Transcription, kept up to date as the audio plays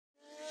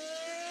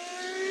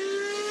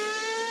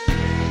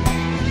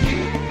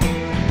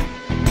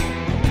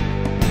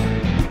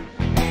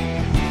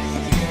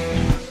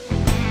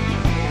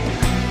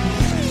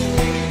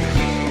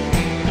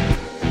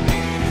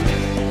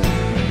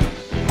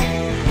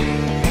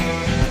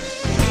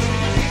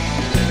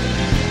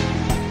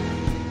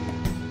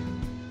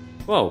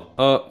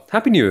Wow.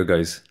 Happy New Year,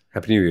 guys.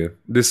 Happy New Year.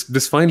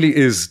 This finally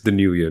is the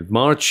new year.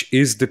 March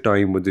is the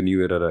time when the new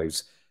year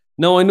arrives.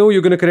 Now I know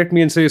you're gonna correct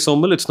me and say,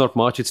 Somal, it's not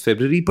March, it's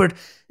February, but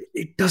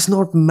it does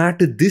not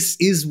matter. This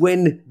is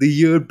when the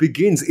year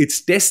begins.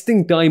 It's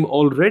testing time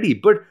already.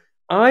 But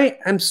I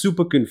am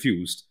super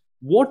confused.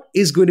 What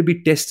is going to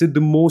be tested the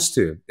most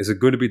here? Is it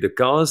going to be the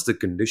cars, the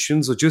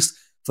conditions, or just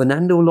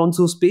Fernando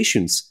Alonso's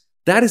patience?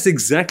 That is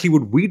exactly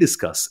what we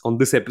discuss on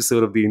this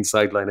episode of the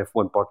Inside Line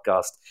F1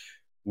 podcast.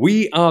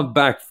 We are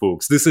back,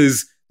 folks. This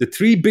is the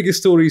three biggest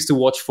stories to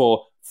watch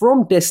for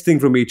from testing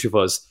from each of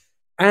us.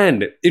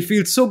 And it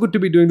feels so good to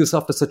be doing this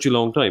after such a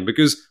long time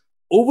because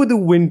over the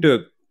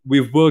winter,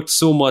 we've worked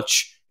so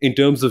much in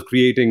terms of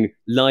creating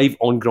live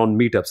on-ground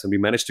meetups, and we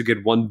managed to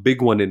get one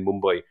big one in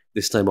Mumbai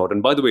this time out.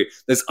 And by the way,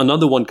 there's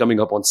another one coming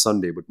up on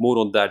Sunday, but more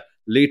on that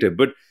later.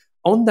 But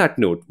on that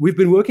note, we've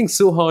been working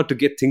so hard to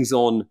get things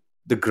on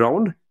the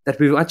ground that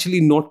we've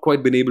actually not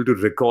quite been able to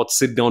record,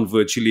 sit down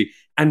virtually,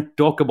 and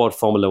talk about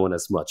Formula One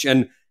as much.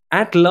 And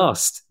at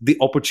last, the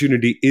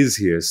opportunity is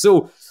here.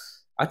 So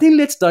I think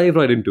let's dive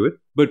right into it.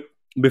 But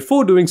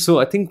before doing so,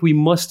 I think we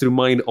must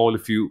remind all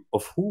of you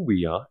of who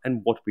we are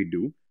and what we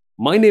do.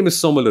 My name is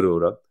Somal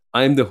Arora.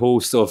 I am the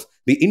host of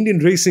the Indian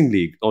Racing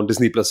League on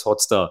Disney Plus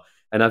Hotstar,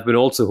 and I've been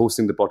also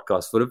hosting the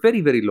podcast for a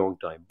very, very long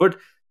time. But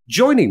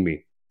joining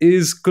me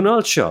is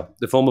Kunal Shah,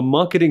 the former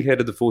marketing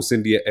head of the Force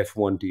India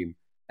F1 team,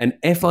 an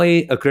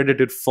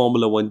FIA-accredited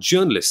Formula One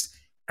journalist.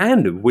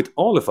 And with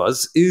all of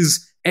us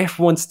is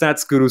F1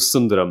 stats guru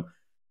Sundaram.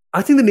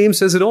 I think the name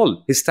says it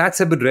all. His stats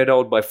have been read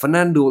out by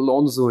Fernando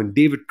Alonso and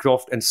David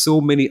Croft and so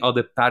many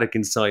other paddock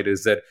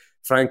insiders that,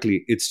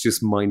 frankly, it's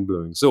just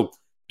mind-blowing. So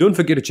don't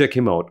forget to check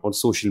him out on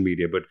social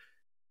media. But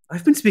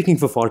I've been speaking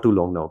for far too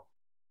long now.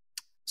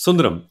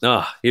 Sundaram,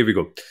 here we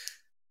go.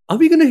 Are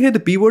we going to hear the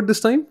P word this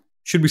time?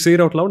 Should we say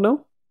it out loud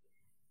now?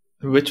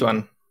 Which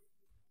one?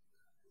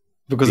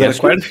 Because Piastri? there are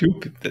quite a few.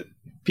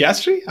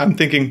 Piastri? I'm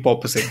thinking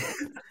porpoising.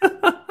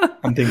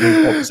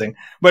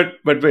 But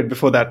wait,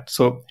 before that,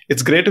 so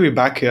it's great to be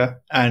back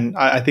here, and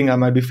I think I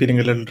might be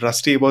feeling a little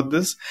rusty about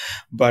this,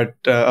 but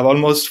I've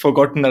almost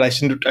forgotten that I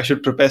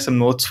should prepare some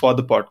notes for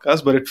the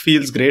podcast. But it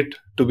feels great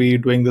to be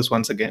doing this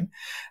once again,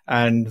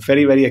 and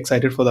very, very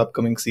excited for the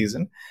upcoming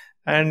season.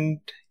 And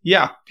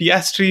yeah,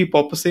 Piastri,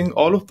 porpoising,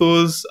 all of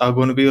those are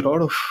going to be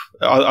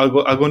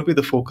are going to be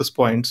the focus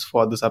points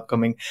for this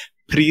upcoming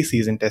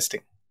pre-season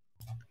testing.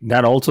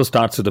 That also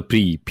starts with the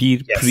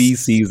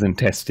pre-season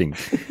testing.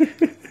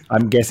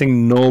 I'm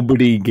guessing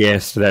nobody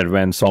guessed that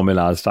when Somil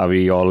asked, are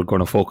we all going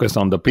to focus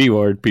on the P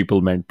word,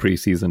 people meant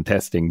pre-season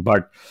testing.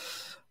 But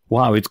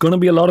wow, it's going to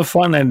be a lot of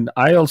fun. And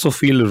I also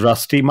feel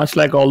rusty, much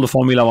like all the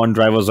Formula One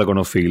drivers are going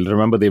to feel.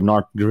 Remember, they've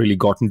not really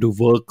gotten to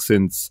work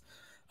since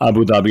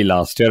Abu Dhabi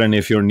last year. And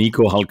if you're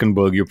Nico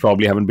Hulkenberg, you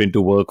probably haven't been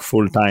to work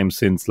full time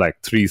since like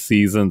 3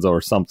 seasons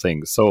or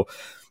something. So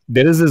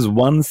there is this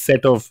one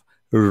set of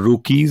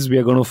rookies we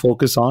are going to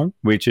focus on,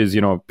 which is,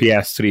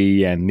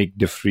 Piastri and Nick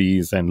De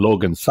Vries and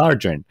Logan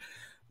Sargent.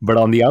 But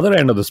on the other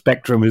end of the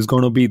spectrum is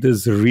going to be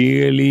this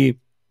really,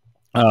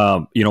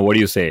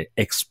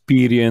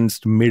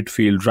 experienced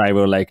midfield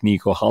driver like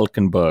Nico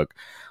Hulkenberg,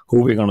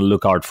 who we're going to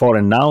look out for.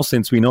 And now,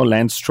 since we know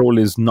Lance Stroll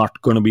is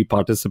not going to be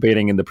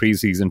participating in the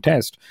preseason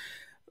test,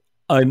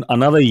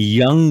 another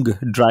young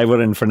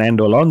driver in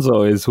Fernando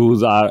Alonso is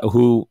who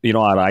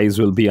our eyes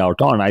will be out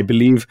on. I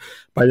believe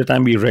by the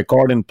time we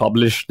record and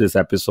publish this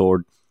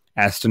episode,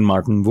 Aston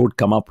Martin would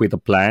come up with a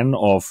plan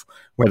of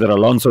whether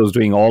Alonso is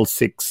doing all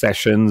 6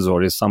 sessions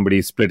or is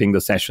somebody splitting the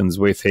sessions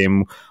with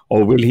him,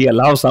 or will he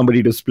allow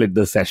somebody to split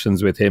the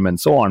sessions with him and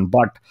so on.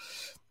 But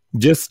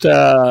just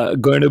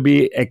going to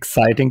be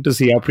exciting to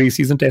see how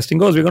preseason testing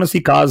goes. We're going to see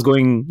cars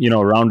going,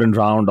 round and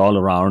round, all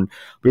around.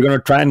 We're going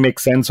to try and make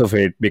sense of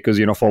it because,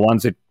 for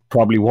once, it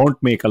probably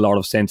won't make a lot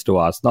of sense to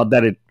us. Not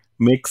that it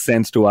makes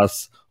sense to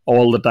us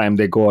all the time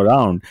they go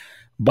around.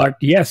 But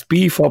yes,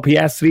 P for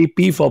Piastri,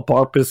 P for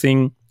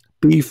porpoising,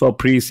 P for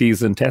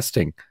preseason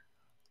testing.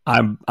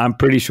 I'm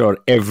pretty sure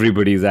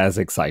everybody's as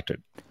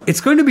excited.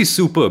 It's going to be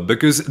superb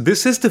because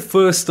this is the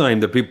first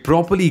time that we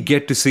properly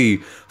get to see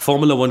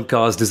Formula One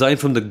cars designed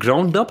from the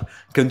ground up,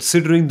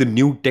 considering the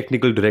new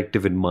technical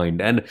directive in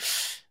mind. And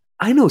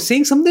I know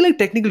saying something like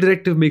technical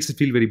directive makes it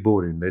feel very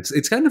boring.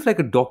 It's kind of like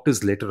a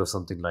doctor's letter or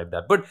something like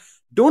that. But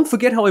don't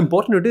forget how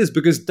important it is,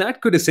 because that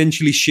could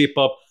essentially shape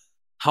up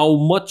how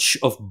much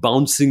of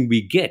bouncing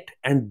we get.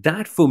 And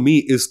that for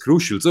me is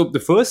crucial. So the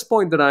first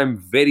point that I'm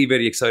very,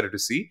 very excited to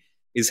see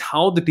is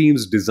how the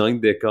teams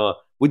design their car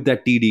with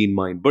that TD in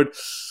mind. But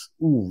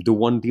the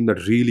one team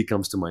that really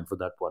comes to mind for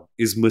that one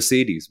is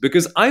Mercedes.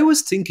 Because I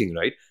was thinking,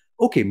 right,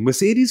 okay,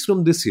 Mercedes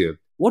from this year,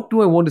 what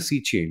do I want to see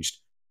changed?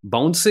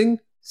 Bouncing,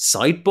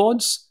 side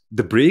pods,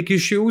 the brake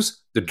issues,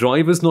 the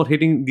drivers not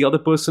hitting the other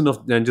person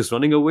and just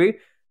running away,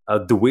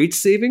 the weight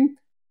saving,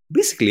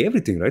 basically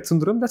everything, right,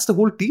 Sundaram? That's the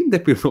whole team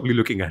that we're probably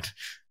looking at.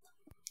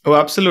 Oh,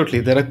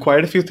 absolutely. There are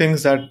quite a few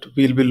things that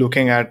we'll be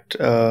looking at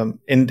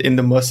in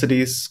the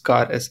Mercedes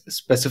car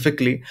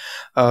specifically.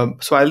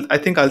 So I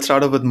think I'll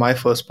start off with my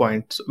first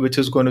point, which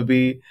is going to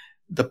be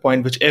the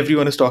point which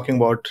everyone is talking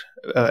about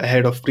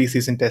ahead of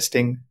preseason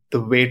testing,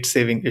 the weight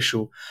saving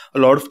issue. A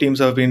lot of teams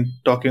have been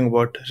talking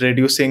about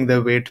reducing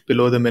their weight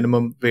below the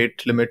minimum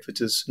weight limit,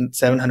 which is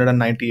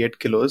 798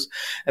 kilos.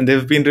 And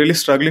they've been really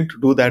struggling to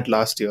do that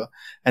last year.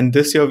 And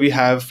this year we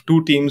have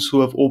two teams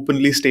who have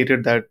openly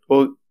stated that,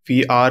 oh,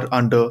 we are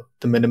under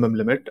the minimum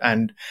limit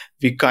and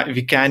we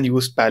can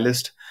use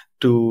Ballast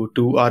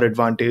to our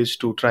advantage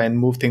to try and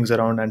move things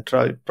around and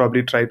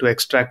probably try to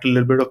extract a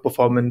little bit of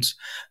performance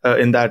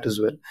in that as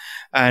well.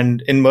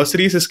 And in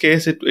Mercedes'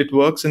 case, it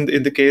works in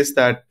the case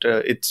that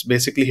it's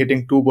basically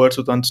hitting two birds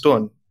with one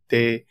stone.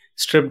 They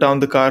strip down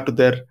the car to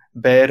their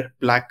bare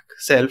black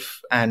self,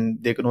 and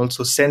they can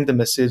also send the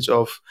message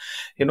of,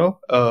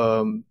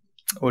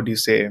 what do you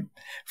say,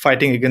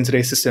 fighting against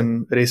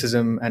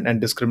racism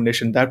and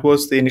discrimination. That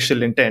was the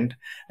initial intent,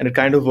 and it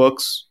kind of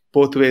works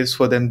both ways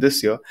for them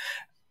this year.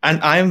 And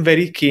I am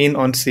very keen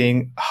on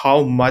seeing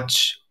how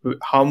much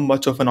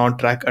of an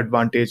on-track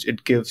advantage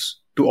it gives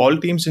to all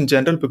teams in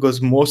general,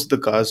 because most of the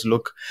cars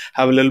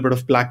have a little bit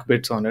of black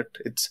bits on it.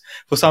 It's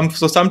for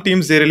some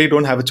teams, they really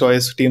don't have a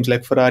choice. Teams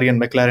like Ferrari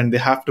and McLaren, they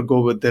have to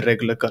go with the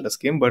regular color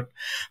scheme. But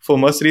for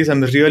Mercedes,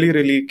 I'm really,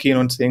 really keen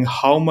on seeing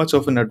how much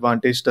of an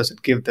advantage does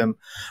it give them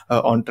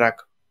on track.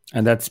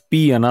 And that's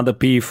another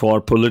P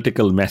for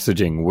political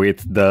messaging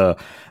with the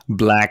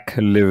black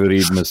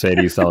liveried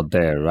Mercedes out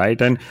there, right?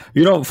 And,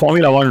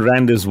 Formula One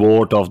ran this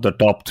vote of the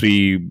top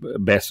three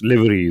best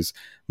liveries.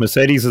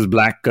 Mercedes'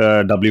 black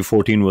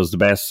W14 was the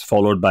best,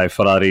 followed by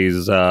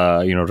Ferrari's,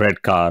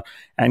 red car.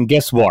 And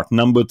guess what?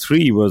 Number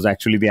 3 was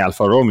actually the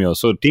Alfa Romeo.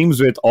 So teams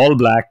with all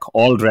black,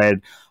 all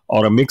red,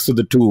 or a mix of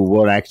the two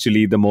were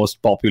actually the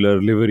most popular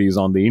liveries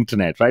on the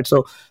internet, right?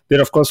 So they're,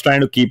 of course,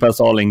 trying to keep us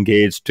all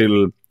engaged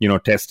till,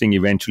 testing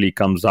eventually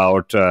comes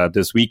out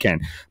this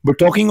weekend. But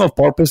talking of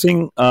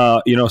porpoising,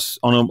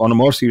 on a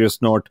more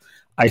serious note,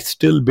 I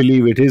still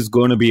believe it is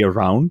going to be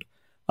around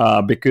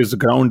because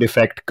ground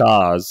effect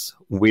cars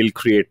will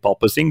create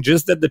porpoising,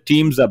 just that the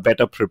teams are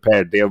better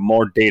prepared. They have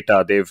more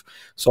data. They've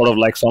sort of,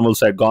 like Samuel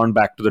said, gone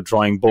back to the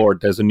drawing board.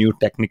 There's a new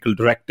technical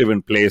directive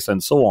in place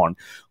and so on,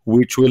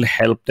 which will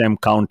help them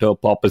counter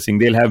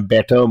porpoising. They'll have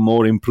better,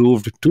 more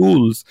improved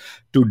tools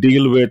to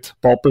deal with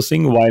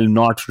porpoising while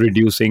not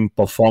reducing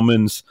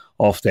performance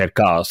of their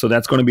car. So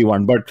that's going to be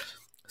one. But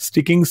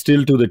sticking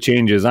still to the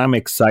changes, I'm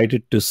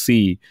excited to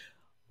see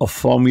a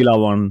Formula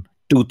One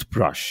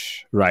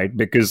toothbrush, right?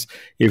 Because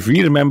if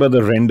we remember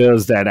the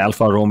renders that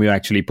Alfa Romeo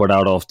actually put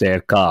out of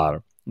their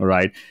car,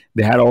 right,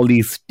 they had all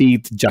these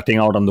teeth jutting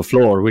out on the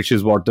floor, which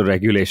is what the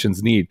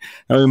regulations need.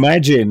 Now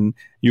imagine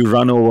you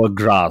run over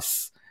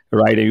grass,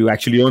 right, and you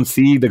actually don't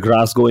see the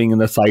grass going in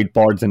the side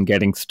pods and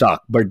getting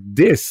stuck. But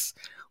this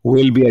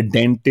will be a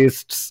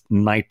dentist's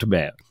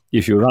nightmare.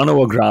 If you run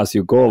over grass,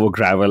 you go over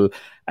gravel.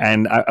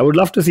 And I would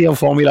love to see how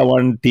Formula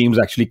One teams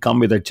actually come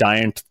with a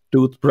giant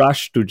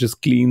toothbrush to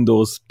just clean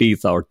those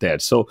teeth out there.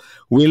 So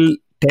will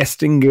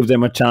testing give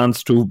them a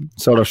chance to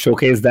sort of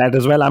showcase that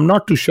as well? I'm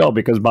not too sure,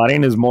 because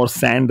Bahrain is more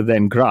sand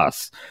than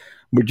grass.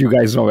 But you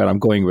guys know where I'm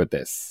going with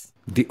this.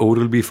 The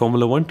Oral-B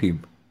Formula One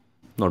team.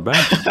 Not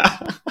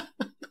bad.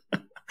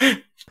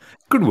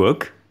 Good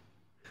work.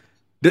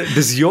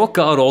 Does your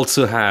car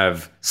also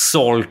have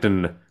salt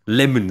and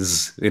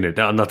lemons in it?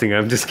 Nothing,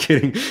 I'm just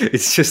kidding.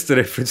 It's just a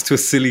reference to a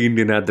silly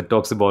Indian ad that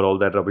talks about all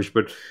that rubbish.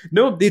 But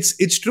no,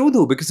 it's true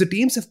though, because the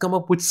teams have come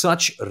up with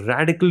such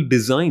radical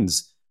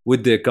designs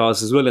with their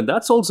cars as well. And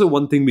that's also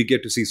one thing we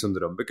get to see,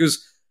 Sundaram,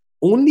 because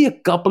only a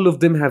couple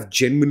of them have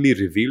genuinely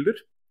revealed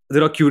it.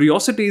 There are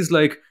curiosities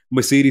like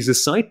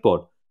Mercedes' side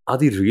pod. Are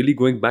they really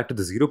going back to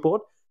the zero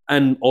pod?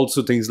 And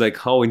also things like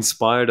how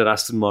inspired are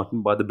Aston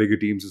Martin by the bigger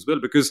teams as well,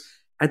 because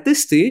at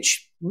this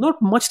stage,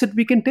 not much that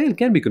we can tell,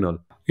 can we, Kunal?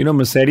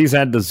 Mercedes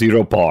had the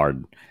zero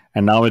pod,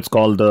 and now it's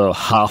called the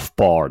half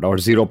pod or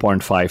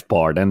 0.5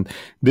 pod. And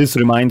this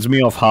reminds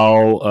me of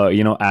how,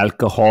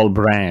 alcohol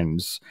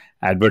brands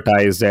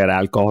advertise their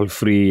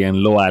alcohol-free and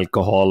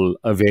low-alcohol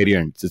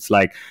variants. It's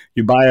like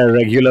you buy a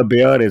regular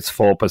beer, it's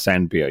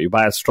 4% beer. You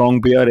buy a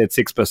strong beer, it's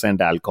 6%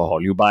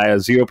 alcohol. You buy a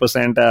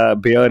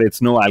 0% beer,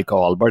 it's no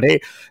alcohol. But hey,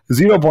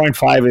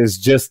 0.5 is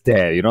just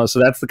there, so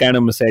that's the kind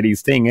of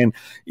Mercedes thing. And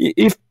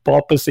if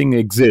porpoising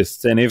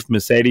exists, and if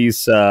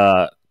Mercedes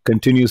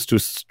continues to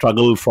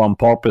struggle from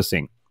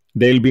porpoising,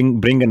 they'll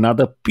bring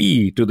another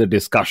P to the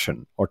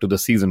discussion or to the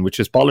season, which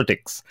is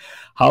politics.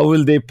 How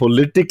will they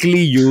politically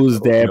use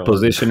their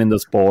position in the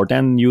sport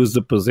and use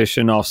the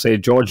position of, say,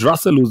 George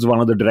Russell, who's one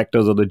of the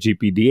directors of the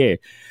GPDA,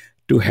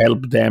 to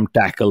help them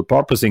tackle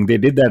porpoising? They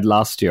did that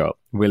last year.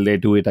 Will they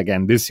do it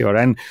again this year?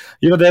 And,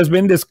 there's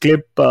been this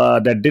clip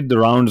that did the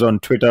rounds on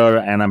Twitter,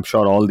 and I'm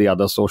sure all the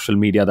other social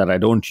media that I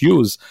don't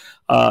use,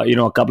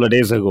 a couple of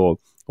days ago,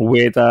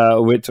 with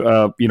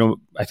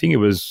I think it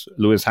was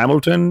Lewis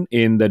Hamilton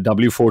in the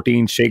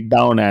W14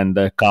 shakedown, and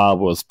the car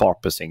was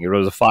porpoising. It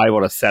was a 5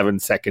 or a 7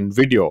 second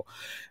video.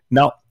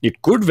 Now,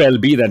 it could well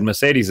be that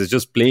Mercedes is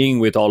just playing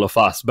with all of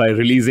us by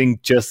releasing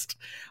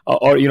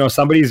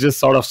somebody's just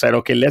sort of said,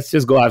 okay, let's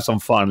just go have some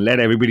fun. Let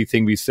everybody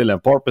think we still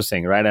have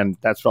porpoising, right? And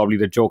that's probably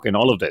the joke in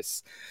all of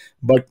this.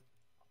 But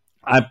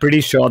I'm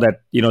pretty sure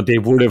that they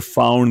would have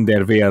found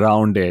their way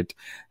around it.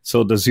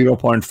 So the zero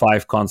point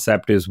 0.5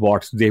 concept is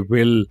what they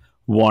will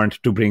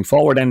want to bring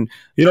forward. And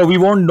we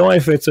won't know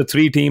if it's a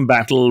 3-team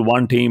battle,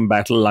 1-team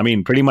battle. I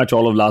mean, pretty much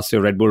all of last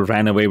year Red Bull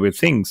ran away with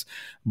things,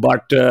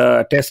 but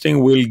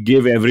testing will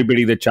give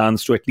everybody the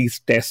chance to at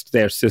least test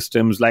their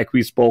systems, like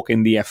we spoke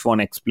in the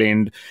F1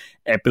 Explained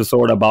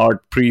episode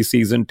about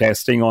preseason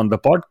testing on the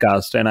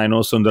podcast. And I know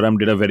Sundaram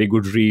did a very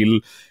good reel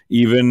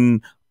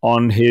even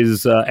on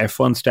his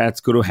F1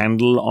 Stats Guru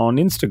handle on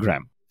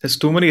Instagram. There's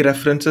too many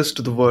references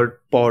to the word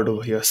pod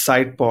over here,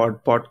 side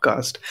pod,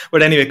 podcast.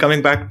 But anyway,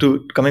 coming back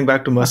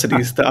to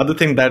Mercedes, the other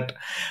thing that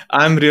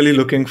I'm really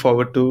looking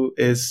forward to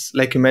is,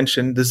 like you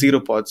mentioned, the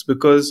zero pods,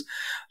 because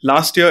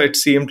last year it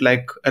seemed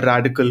like a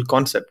radical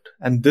concept.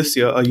 And this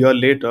year, a year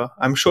later,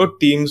 I'm sure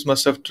teams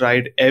must have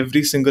tried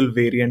every single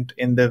variant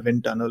in their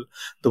wind tunnel,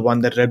 the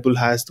one that Red Bull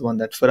has, the one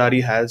that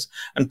Ferrari has,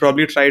 and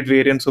probably tried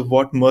variants of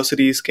what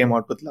Mercedes came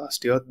out with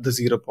last year, the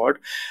zero pod.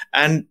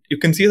 And you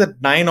can see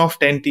that 9 of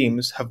 10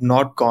 teams have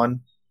not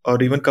gone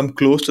or even come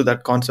close to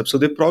that concept. So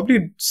they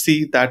probably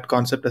see that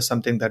concept as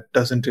something that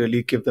doesn't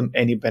really give them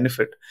any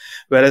benefit.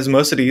 Whereas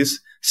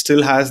Mercedes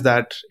still has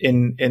that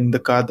in the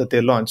car that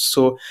they launched.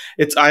 So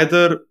it's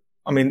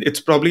it's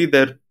probably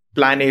their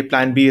plan A,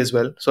 plan B as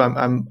well. So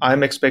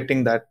I'm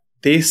expecting that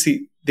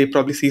they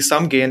probably see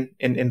some gain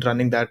in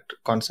running that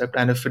concept.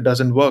 And if it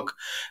doesn't work,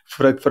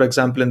 for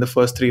example, in the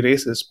first 3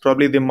 races,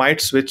 probably they might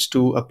switch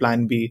to a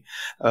plan B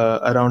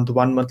around the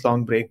 1-month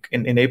long break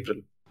in April.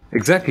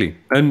 Exactly.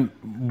 And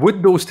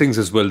with those things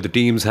as well, the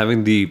teams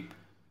having the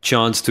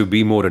chance to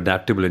be more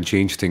adaptable and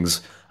change things,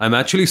 I'm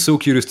actually so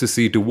curious to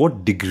see to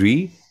what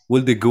degree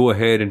will they go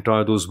ahead and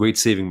try those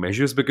weight-saving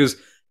measures, because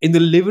in the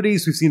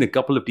liveries, we've seen a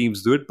couple of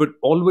teams do it, but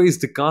always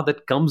the car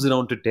that comes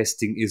around to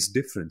testing is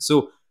different.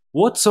 So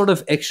what sort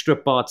of extra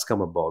parts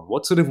come about?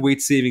 What sort of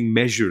weight-saving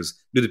measures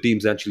do the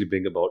teams actually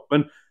bring about?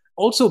 And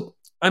also,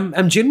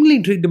 I'm genuinely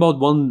intrigued about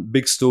one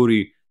big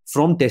story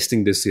from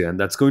testing this year, and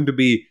that's going to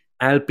be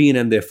Alpine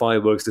and their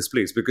fireworks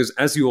displays, because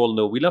as you all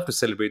know, we love to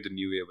celebrate the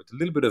new year with a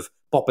little bit of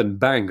pop and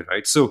bang,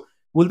 right? So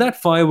will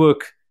that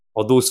firework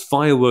or those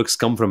fireworks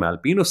come from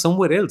Alpine or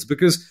somewhere else?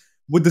 Because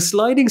with the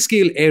sliding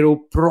scale aero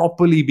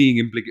properly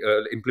being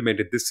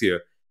implemented this year,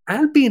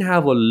 Alpine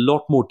have a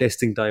lot more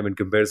testing time in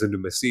comparison to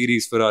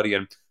Mercedes, Ferrari,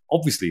 and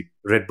obviously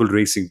Red Bull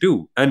Racing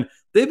too. And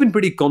they've been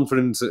pretty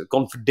confident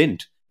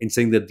in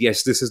saying that,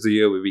 yes, this is the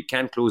year where we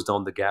can close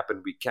down the gap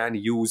and we can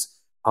use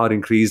our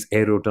increased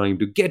aero time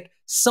to get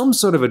some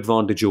sort of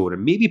advantage over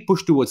and maybe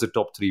push towards the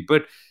top 3.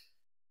 But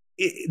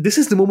this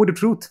is the moment of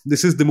truth.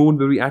 This is the moment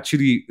where we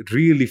actually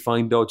really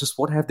find out just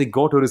what have they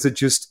got, or is it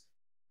just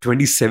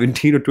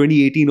 2017 or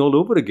 2018 all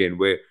over again,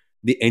 where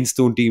the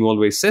Enstone team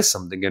always says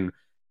something and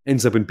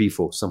ends up in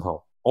P4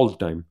 somehow all the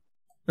time.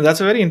 That's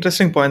a very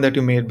interesting point that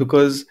you made,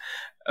 because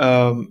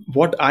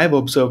what I've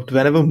observed,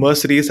 whenever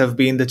Mercedes have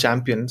been the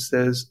champions,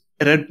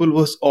 Red Bull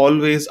was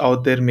always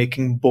out there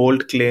making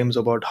bold claims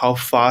about how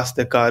fast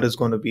their car is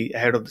going to be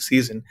ahead of the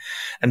season.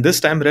 And this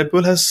time, Red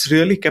Bull has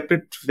really kept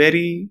it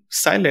very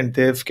silent.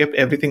 They've kept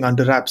everything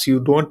under wraps.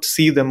 You don't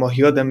see them or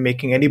hear them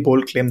making any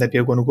bold claim that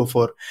they're going to go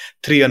for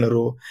 3 in a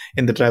row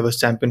in the Drivers'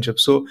 Championship.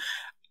 So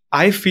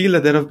I feel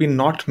that there have been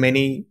not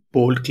many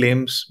bold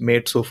claims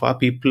made so far.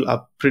 Teams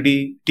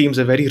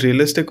are very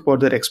realistic about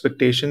their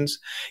expectations.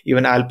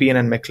 Even Alpine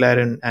and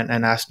McLaren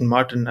and Aston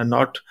Martin are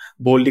not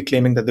boldly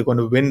claiming that they're going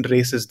to win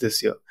races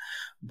this year.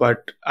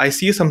 But I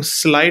see some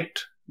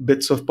slight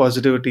bits of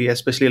positivity,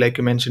 especially like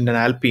you mentioned in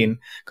Alpine,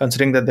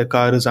 considering that their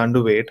car is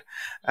underweight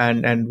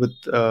and with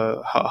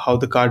how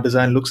the car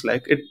design looks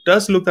like. It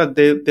does look that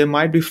there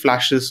might be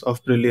flashes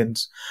of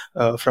brilliance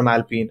from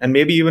Alpine and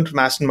maybe even from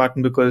Aston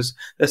Martin, because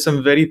there's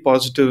some very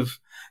positive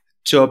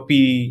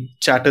chirpy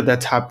chatter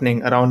that's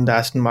happening around the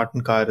Aston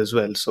Martin car as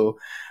well. So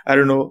I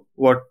don't know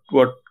what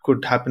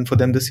could happen for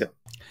them this year.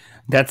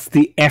 That's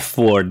the F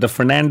word, the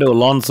Fernando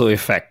Alonso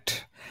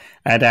effect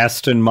at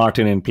Aston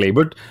Martin in play.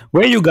 But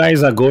where you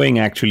guys are going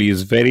actually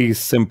is very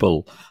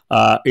simple.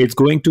 It's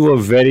going to a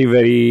very,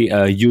 very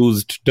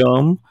used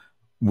term,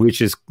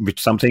 which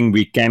something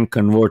we can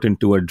convert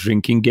into a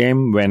drinking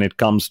game when it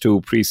comes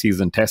to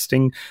preseason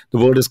testing. The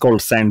word is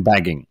called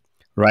sandbagging,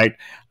 right?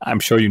 I'm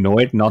sure you know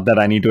it. Not that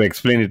I need to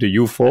explain it to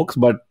you folks,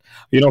 but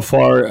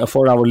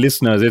for our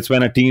listeners, it's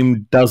when a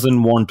team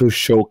doesn't want to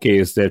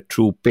showcase their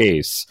true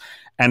pace.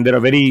 And there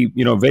are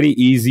very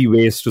easy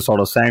ways to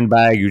sort of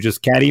sandbag. You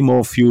just carry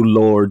more fuel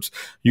loads.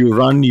 You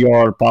run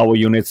your power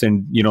units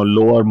in,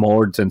 lower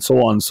modes and so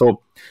on.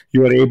 So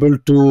you are able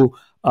to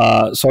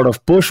sort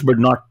of push, but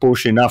not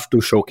push enough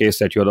to showcase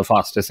that you're the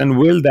fastest. And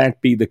will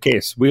that be the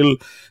case? Will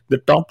the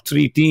top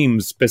 3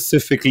 teams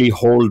specifically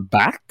hold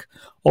back?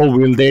 Or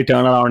will they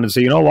turn around and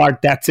say, you know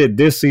what, that's it.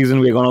 This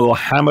season, we're going to go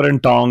hammer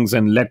and tongs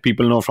and let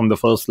people know from the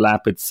first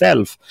lap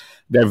itself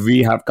that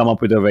we have come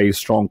up with a very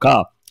strong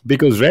car.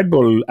 Because Red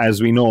Bull,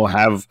 as we know,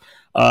 have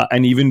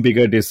an even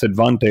bigger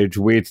disadvantage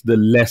with the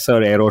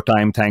lesser aero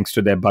time thanks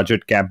to their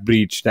budget cap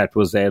breach that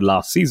was there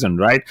last season,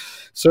 right?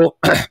 So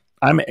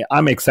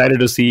I'm excited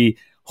to see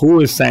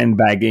who is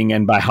sandbagging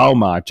and by how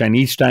much. And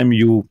each time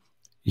you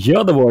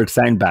hear the word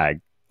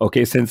sandbag,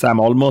 okay, since I'm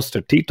almost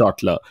a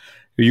teetotaler,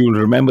 you'll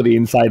remember the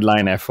Inside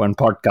Line F1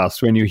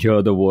 podcast when you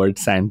hear the word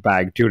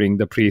sandbag during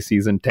the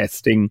preseason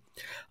testing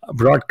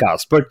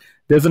broadcast. But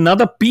there's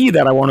another P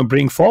that I want to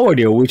bring forward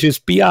here, which is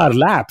PR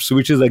laps,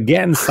 which is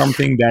again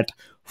something that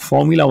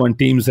Formula One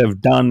teams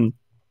have done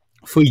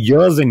for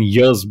years and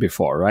years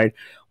before, right?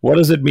 What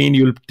does it mean?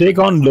 You'll take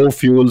on low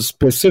fuel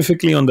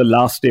specifically on the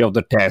last day of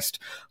the test.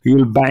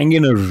 You'll bang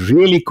in a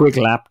really quick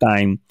lap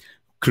time,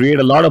 create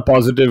a lot of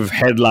positive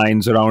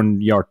headlines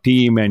around your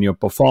team and your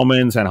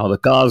performance and how the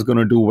car is going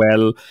to do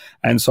well,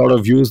 and sort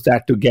of use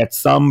that to get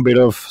some bit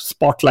of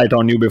spotlight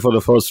on you before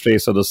the first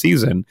race of the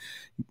season.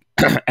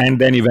 And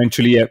then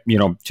eventually,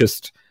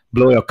 just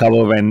blow your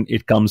cover when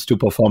it comes to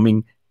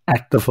performing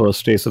at the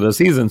first race of the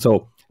season.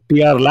 So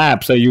PR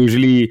laps are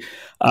usually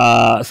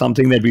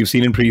something that we've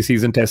seen in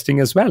preseason testing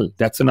as well.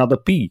 That's another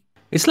P.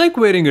 It's like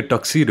wearing a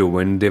tuxedo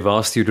when they've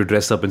asked you to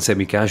dress up in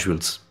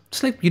semi-casuals.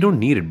 It's like you don't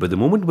need it, but the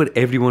moment where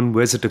everyone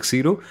wears a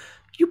tuxedo,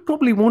 you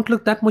probably won't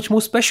look that much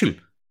more special.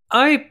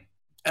 I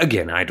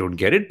don't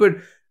get it, but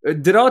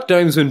there are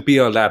times when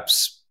PR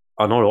laps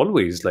are not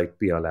always like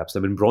PR laps. I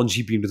mean, Braun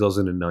GP in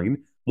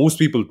 2009, most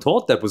people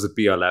thought that was a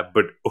PR lap,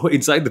 but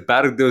inside the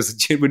paddock, there was a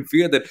genuine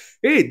fear that,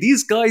 hey,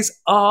 these guys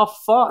are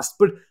fast.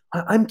 But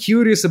I'm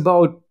curious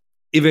about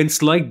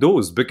events like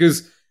those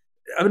because,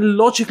 I mean,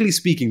 logically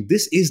speaking,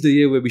 this is the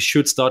year where we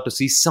should start to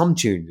see some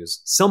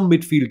changes, some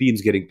midfield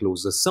teams getting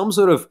closer, some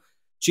sort of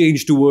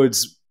change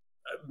towards,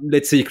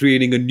 let's say,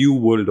 creating a new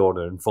world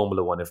order in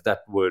Formula One, if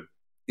that word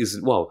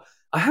isn't, wow.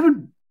 I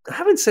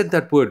haven't said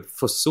that word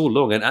for so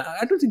long, and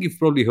I don't think you've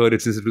probably heard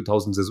it since the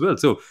 2000s as well.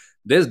 So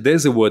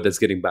there's a word that's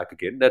getting back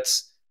again.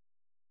 That's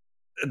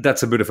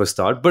a bit of a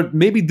start, but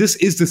maybe this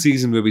is the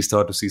season where we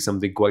start to see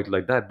something quite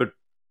like that. But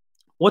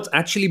what's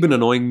actually been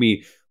annoying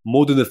me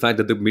more than the fact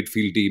that the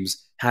midfield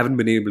teams haven't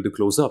been able to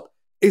close up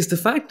is the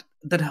fact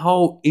that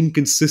how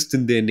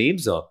inconsistent their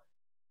names are.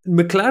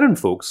 McLaren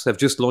folks have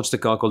just launched a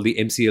car called the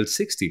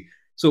MCL60.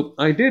 So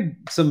I did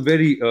some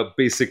very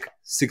basic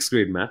third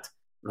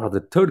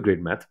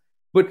grade math.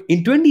 But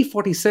in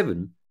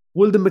 2047,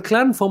 will the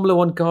McLaren Formula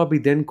One car be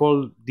then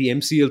called the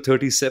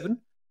MCL37?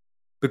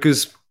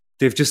 Because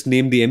they've just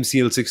named the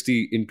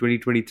MCL60 in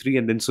 2023,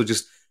 and then so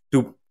just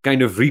to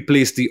kind of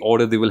replace the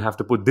order, they will have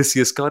to put this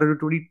year's car into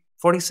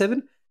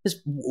 2047?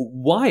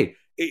 Why?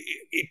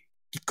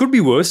 It could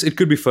be worse. It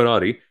could be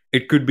Ferrari.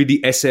 It could be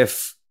the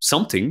SF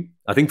something.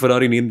 I think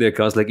Ferrari named their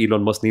cars like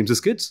Elon Musk names his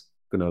kids.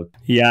 Kunal.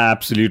 Yeah,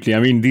 absolutely. I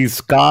mean,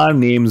 these car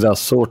names are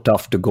so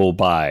tough to go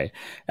by.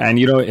 And,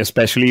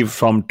 especially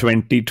from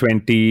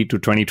 2020 to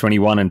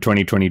 2021 and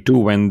 2022,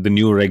 when the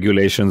new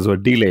regulations were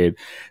delayed,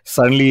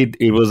 suddenly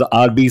it was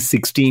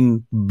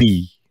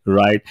RB16B.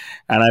 Right.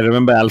 And I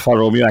remember Alfa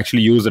Romeo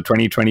actually used the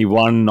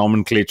 2021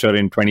 nomenclature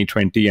in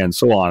 2020 and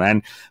so on.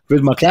 And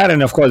with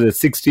McLaren, of course, it's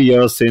 60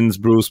 years since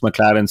Bruce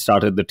McLaren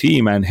started the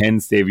team, and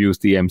hence they've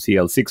used the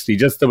MCL60,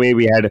 just the way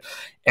we had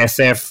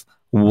SF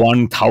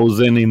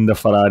 1000 in the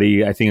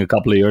Ferrari, I think a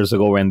couple of years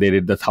ago when they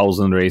did the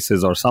 1,000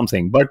 races or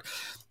something. But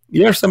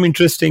here's some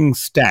interesting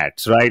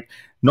stats, right?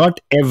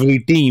 Not every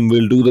team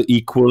will do the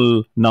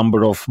equal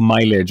number of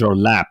mileage or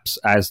laps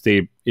as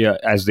they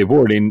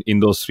would in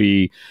those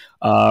 3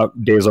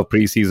 days of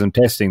preseason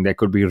testing. There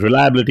could be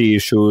reliability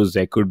issues.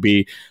 There could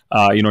be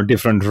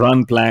different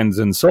run plans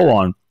and so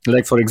on.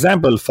 Like, for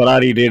example,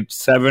 Ferrari did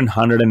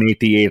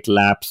 788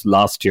 laps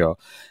last year,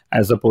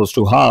 as opposed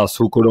to Haas,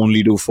 who could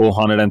only do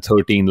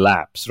 413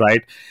 laps,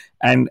 right?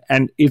 And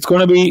it's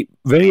going to be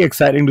very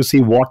exciting to see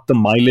what the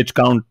mileage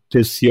count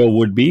this year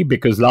would be,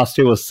 because last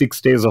year was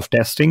 6 days of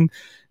testing.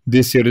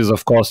 This year is,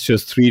 of course,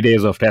 just 3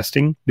 days of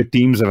testing. The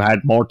teams have had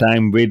more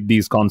time with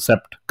these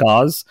concept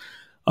cars,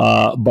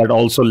 but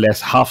also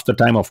half the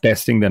time of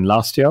testing than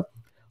last year.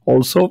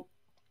 Also,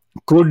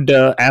 could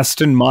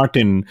Aston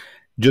Martin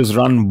just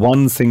run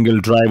one single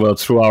driver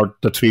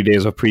throughout the 3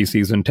 days of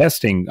preseason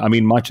testing? I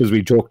mean, much as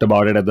we joked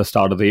about it at the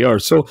start of the year.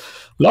 So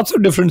lots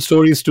of different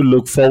stories to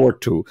look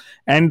forward to.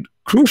 And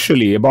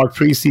crucially, about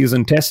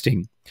preseason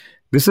testing,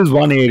 this is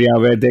one area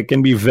where there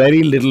can be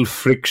very little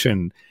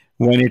friction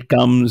when it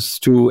comes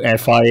to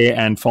FIA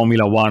and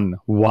Formula One.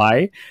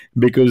 Why?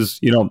 Because,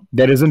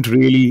 there isn't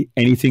really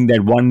anything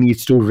that one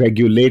needs to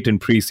regulate in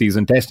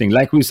preseason testing.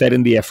 Like we said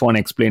in the F1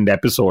 Explained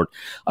episode,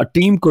 a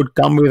team could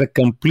come with a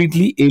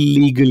completely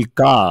illegal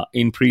car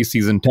in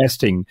preseason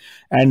testing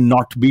and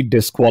not be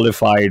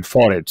disqualified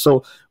for it.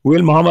 So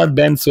will Mohammed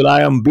Ben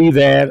Sulayem be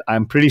there?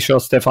 I'm pretty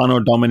sure Stefano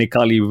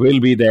Domenicali will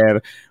be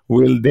there.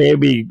 Will they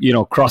be,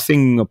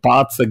 crossing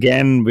paths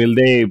again? Will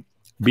they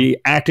be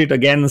at it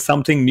again,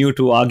 something new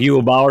to argue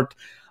about?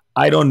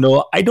 I don't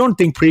know. I don't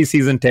think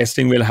preseason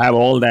testing will have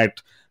all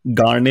that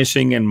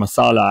garnishing and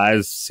masala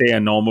as, say, a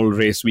normal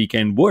race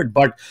weekend would.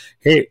 But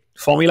hey,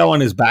 Formula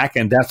One is back,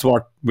 and that's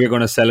what we're going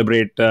to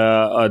celebrate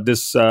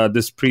this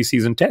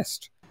preseason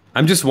test.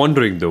 I'm just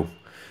wondering, though,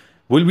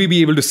 will we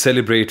be able to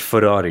celebrate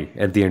Ferrari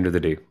at the end of the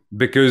day?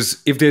 Because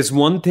if there's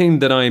one thing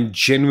that I'm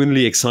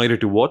genuinely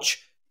excited to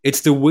watch,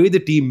 It's the way the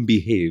team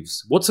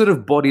behaves. What sort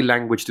of body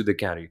language do they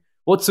carry?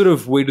 What sort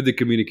of way do they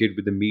communicate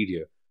with the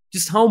media?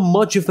 Just how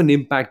much of an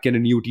impact can a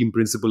new team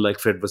principal like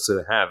Fred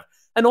Vasseur have?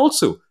 And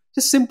also,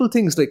 just simple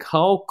things like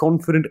how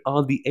confident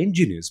are the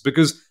engineers?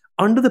 Because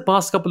under the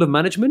past couple of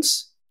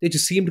managements, they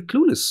just seemed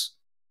clueless.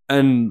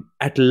 And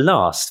at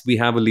last, we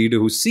have a leader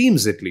who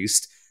seems, at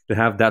least, to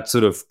have that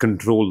sort of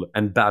control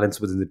and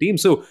balance within the team.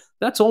 So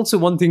that's also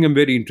one thing I'm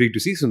very intrigued to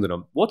see,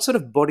 Sundaram. What sort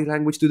of body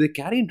language do they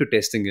carry into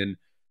testing? And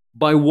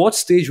by what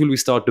stage will we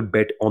start to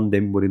bet on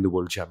them winning the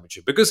World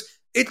Championship? Because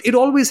it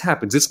always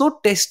happens. It's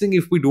not testing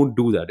if we don't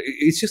do that.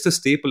 It's just a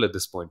staple at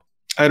this point.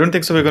 I don't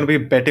think so. We're going to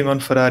be betting on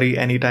Ferrari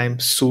anytime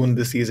soon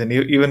this season.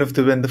 Even if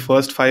they win the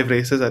first 5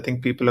 races, I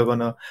think people are going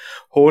to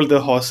hold their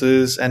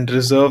horses and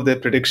reserve their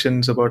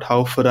predictions about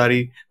how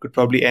Ferrari could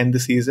probably end the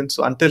season.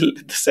 So until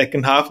the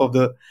second half of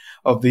the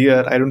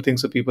year, I don't think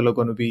so. People are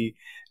going to be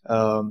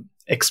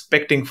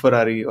expecting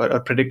Ferrari or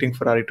predicting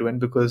Ferrari to win,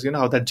 because you know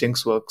how that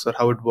jinx works, or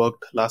how it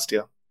worked last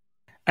year.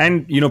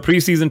 And,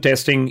 preseason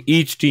testing,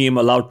 each team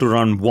allowed to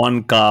run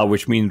one car,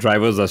 which means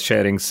drivers are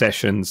sharing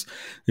sessions.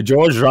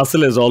 George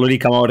Russell has already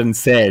come out and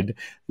said,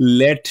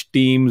 let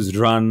teams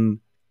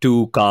run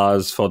 2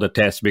 cars for the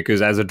test,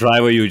 because as a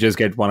driver, you just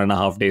get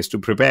 1.5 days to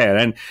prepare.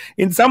 And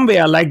in some way,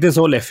 I like this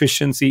whole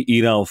efficiency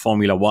era of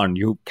Formula One.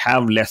 You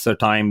have lesser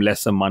time,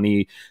 lesser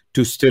money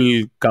to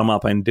still come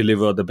up and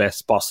deliver the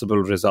best possible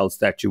results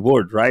that you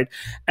would, right?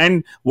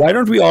 And why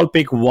don't we all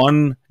pick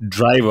one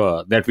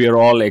driver that we are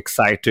all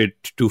excited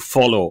to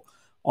follow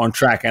on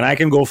track? And I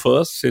can go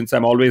first, since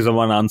I'm always the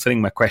one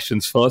answering my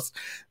questions first.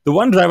 The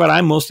one driver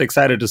I'm most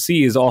excited to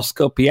see is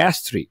Oscar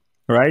Piastri,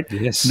 right?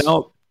 Yes.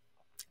 Now,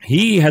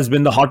 he has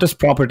been the hottest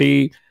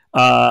property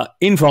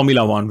in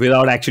Formula One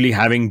without actually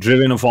having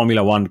driven a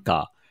Formula One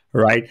car,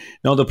 right?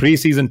 Now, the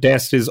preseason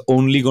test is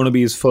only going to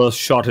be his first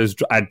shot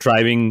at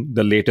driving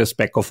the latest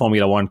spec of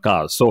Formula One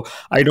cars. So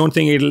I don't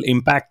think it'll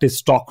impact his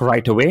stock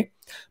right away.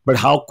 But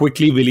how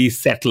quickly will he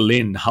settle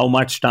in? How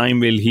much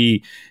time will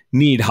he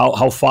need?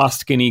 How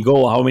fast can he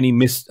go?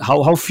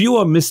 How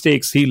fewer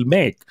mistakes he'll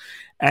make?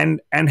 And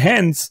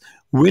hence,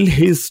 will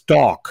his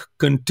stock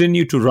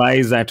continue to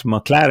rise at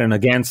McLaren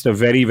against a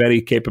very,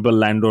 very capable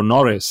Lando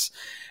Norris,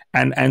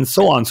 and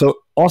so on? So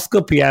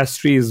Oscar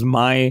Piastri is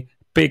my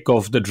pick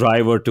of the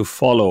driver to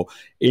follow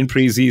in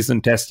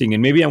preseason testing.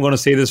 And maybe I'm going to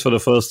say this for the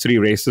first 3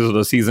 races of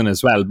the season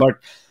as well. But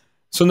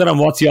Sundaram,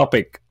 what's your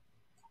pick?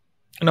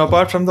 Now,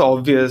 apart from the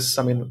obvious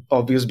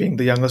being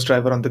the youngest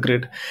driver on the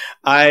grid,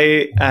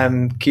 I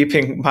am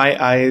keeping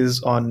my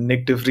eyes on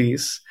Nick de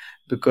Vries,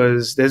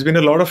 because there's been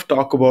a lot of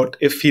talk about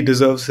if he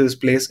deserves his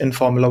place in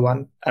Formula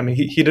One. I mean,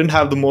 he didn't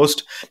have the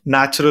most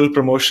natural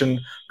promotion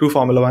to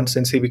Formula One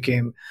since he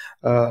became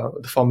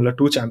the Formula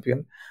 2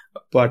 champion.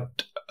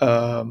 But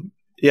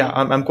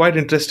I'm quite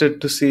interested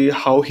to see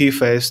how he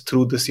fares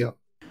through this year.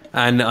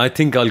 And I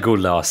think I'll go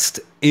last.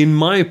 In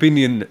my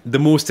opinion, the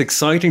most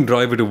exciting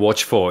driver to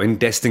watch for in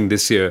testing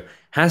this year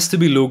has to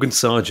be Logan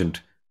Sargeant.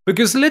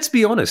 Because let's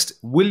be honest,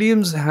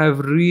 Williams have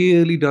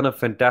really done a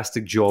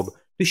fantastic job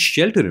to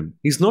shelter him.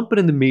 He's not been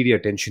in the media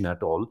attention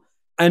at all.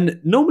 And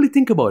normally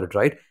think about it,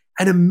 right?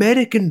 An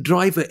American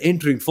driver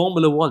entering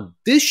Formula One.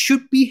 This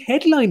should be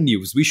headline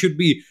news. We should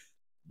be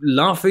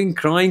laughing,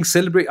 crying,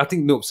 celebrating. I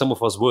think, no, some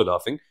of us were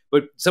laughing,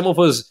 but some of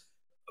us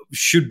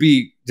should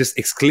be just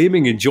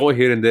exclaiming in joy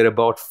here and there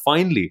about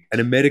finally an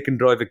American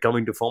driver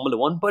coming to Formula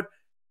One. But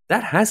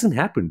that hasn't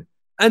happened.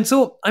 And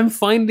so I'm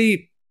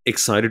finally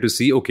excited to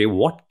see, okay,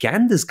 what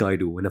can this guy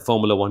do in a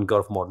Formula One car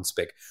of modern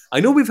spec?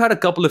 I know we've had a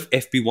couple of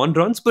FP1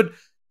 runs, but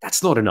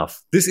that's not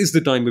enough. This is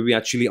the time where we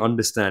actually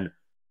understand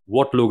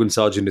what Logan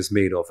Sargeant is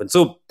made of. And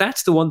so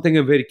that's the one thing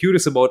I'm very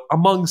curious about,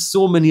 among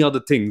so many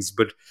other things.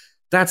 But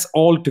that's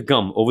all to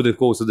come over the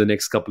course of the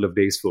next couple of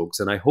days, folks.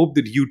 And I hope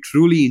that you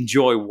truly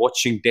enjoy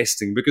watching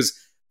testing, because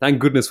thank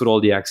goodness for all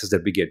the access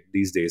that we get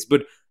these days.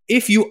 But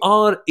if you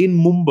are in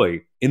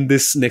Mumbai in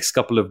this next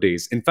couple of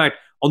days, in fact,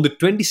 on the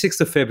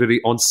 26th of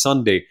February on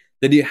Sunday,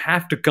 then you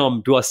have to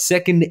come to our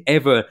second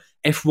ever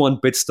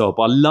F1 pit stop,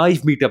 our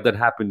live meetup that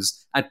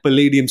happens at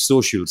Palladium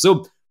Social.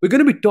 So we're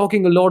going to be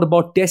talking a lot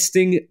about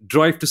testing,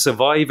 Drive to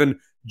Survive, and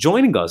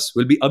joining us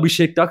will be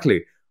Abhishek Takle,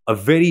 a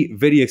very,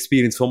 very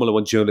experienced Formula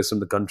One journalist from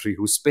the country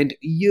who spent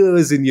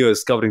years and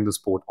years covering the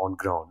sport on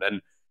ground.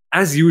 And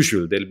as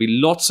usual, there'll be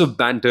lots of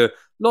banter,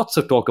 lots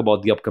of talk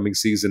about the upcoming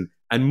season,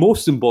 and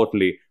most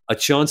importantly, a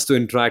chance to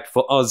interact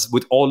for us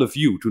with all of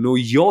you, to know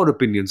your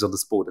opinions on the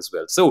sport as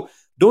well. So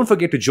don't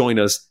forget to join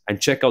us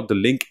and check out the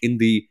link in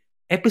the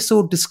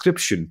episode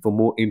description for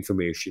more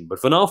information. But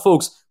for now,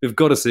 folks, we've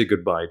got to say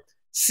goodbye.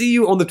 See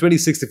you on the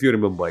 26th if you're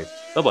in Mumbai.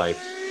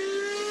 Bye-bye.